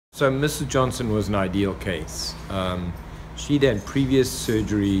So Mrs. Johnson was an ideal case. She'd had previous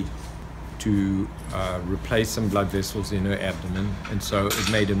surgery to replace some blood vessels in her abdomen, and so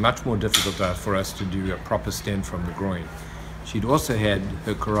it made it much more difficult for us to do a proper stent from the groin. She'd also had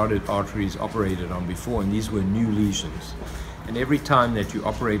her carotid arteries operated on before, and these were new lesions. And every time that you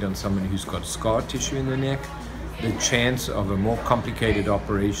operate on someone who's got scar tissue in the neck, the chance of a more complicated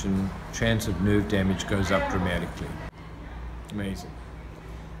operation, chance of nerve damage goes up dramatically. Amazing.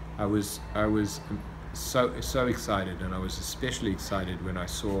 I was so excited, and I was especially excited when I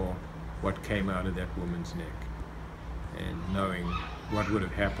saw what came out of that woman's neck, and knowing what would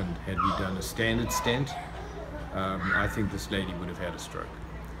have happened had we done a standard stent. I think this lady would have had a stroke.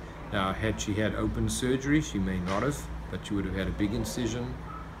 Now, had she had open surgery, she may not have, but she would have had a big incision,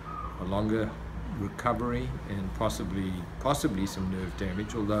 a longer recovery, and possibly some nerve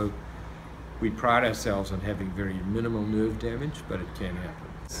damage, although we pride ourselves on having very minimal nerve damage, but it can happen.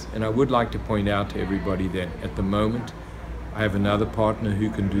 And I would like to point out to everybody that at the moment I have another partner who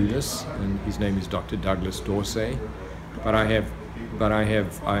can do this, and his name is Dr. Douglas Dorsey, but I have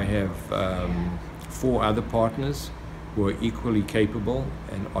 4 other partners who are equally capable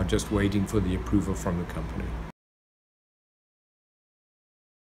and are just waiting for the approval from the company.